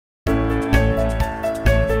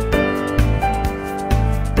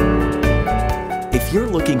If you're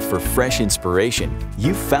looking for fresh inspiration,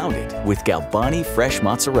 you've found it with Galbani Fresh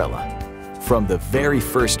Mozzarella. From the very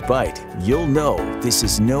first bite, you'll know this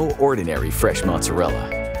is no ordinary fresh mozzarella.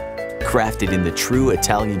 Crafted in the true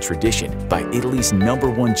Italian tradition by Italy's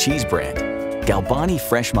 #1 cheese brand, Galbani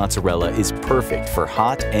Fresh Mozzarella is perfect for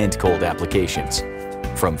hot and cold applications,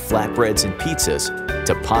 from flatbreads and pizzas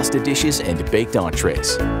to pasta dishes and baked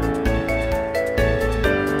entrees.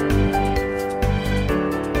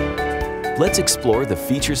 Let's explore the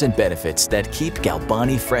features and benefits that keep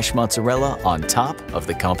Galbani Fresh Mozzarella on top of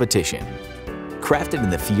the competition. Crafted in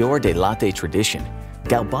the Fior di Latte tradition,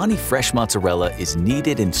 Galbani Fresh Mozzarella is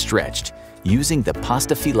kneaded and stretched using the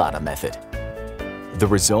pasta filata method. The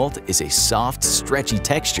result is a soft, stretchy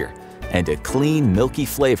texture and a clean, milky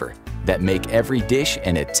flavor that make every dish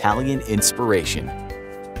an Italian inspiration.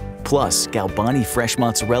 Plus, Galbani Fresh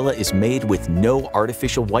Mozzarella is made with no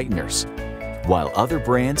artificial whiteners. While other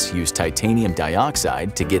brands use titanium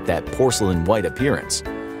dioxide to get that porcelain white appearance,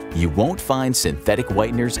 you won't find synthetic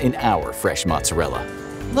whiteners in our fresh mozzarella.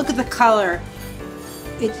 Look at the color.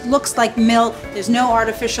 It looks like milk. There's no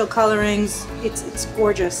artificial colorings. It's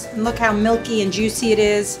gorgeous. And look how milky and juicy it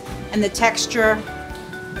is. And the texture,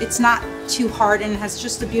 it's not too hard and has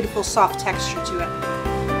just a beautiful soft texture to it.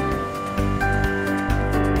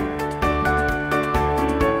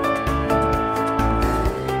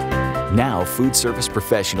 Now, food service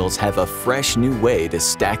professionals have a fresh new way to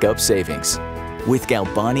stack up savings. With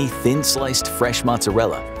Galbani thin-sliced fresh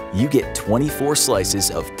mozzarella, you get 24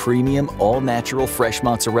 slices of premium, all-natural fresh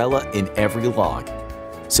mozzarella in every log.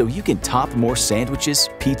 So you can top more sandwiches,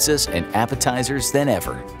 pizzas, and appetizers than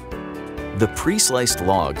ever. The pre-sliced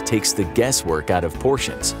log takes the guesswork out of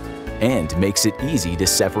portions and makes it easy to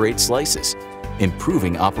separate slices,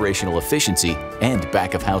 improving operational efficiency and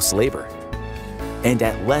back-of-house labor. And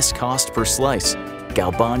at less cost per slice,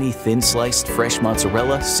 Galbani thin-sliced fresh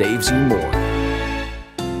mozzarella saves you more.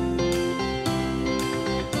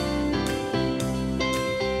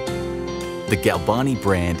 The Galbani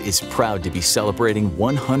brand is proud to be celebrating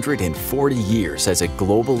 140 years as a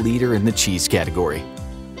global leader in the cheese category.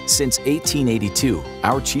 Since 1882,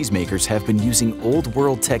 our cheesemakers have been using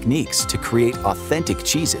old-world techniques to create authentic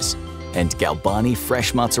cheeses, and Galbani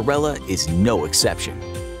Fresh Mozzarella is no exception.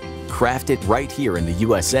 Crafted right here in the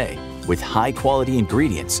USA with high-quality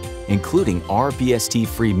ingredients, including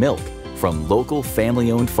RBST-free milk from local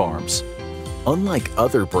family-owned farms. Unlike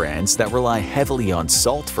other brands that rely heavily on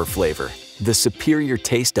salt for flavor, the superior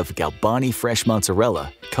taste of Galbani Fresh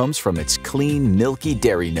Mozzarella comes from its clean, milky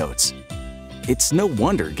dairy notes. It's no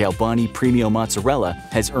wonder Galbani Premio Mozzarella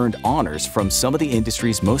has earned honors from some of the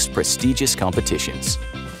industry's most prestigious competitions.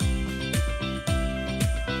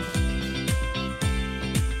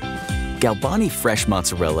 Galbani Fresh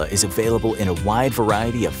Mozzarella is available in a wide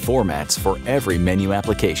variety of formats for every menu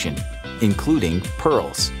application, including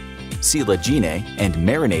pearls, silagine and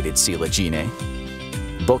marinated silagine,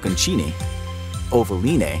 bocconcini,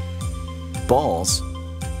 ovoline, balls,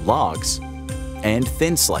 logs, and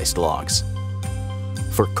thin-sliced logs.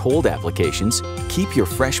 For cold applications, keep your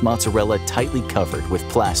fresh mozzarella tightly covered with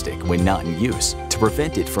plastic when not in use to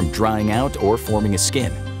prevent it from drying out or forming a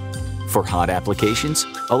skin. For hot applications,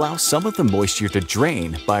 allow some of the moisture to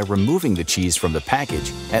drain by removing the cheese from the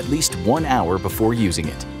package at least 1 hour before using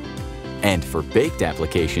it. And for baked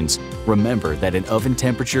applications, remember that an oven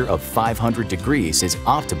temperature of 500 degrees is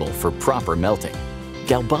optimal for proper melting.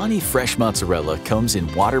 Galbani Fresh Mozzarella comes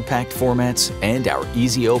in water-packed formats and our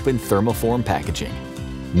easy-open thermoform packaging.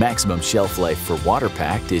 Maximum shelf life for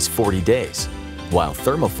water-packed is 40 days, while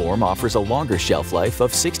thermoform offers a longer shelf life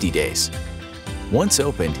of 60 days. Once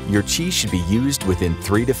opened, your cheese should be used within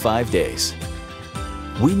 3 to 5 days.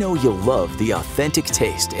 We know you'll love the authentic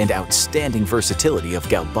taste and outstanding versatility of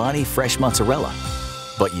Galbani Fresh Mozzarella,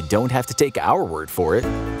 but you don't have to take our word for it.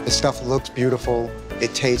 The stuff looks beautiful,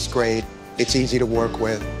 it tastes great, it's easy to work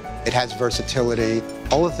with, it has versatility.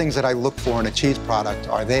 All the things that I look for in a cheese product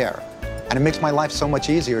are there. And it makes my life so much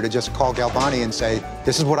easier to just call Galbani and say,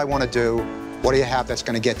 this is what I want to do, what do you have that's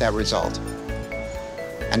going to get that result?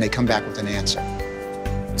 And they come back with an answer.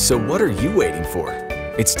 So what are you waiting for?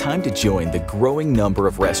 It's time to join the growing number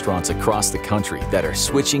of restaurants across the country that are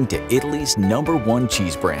switching to Italy's #1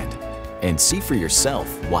 cheese brand. And see for yourself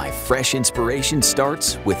why fresh inspiration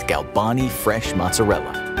starts with Galbani Fresh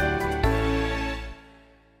Mozzarella.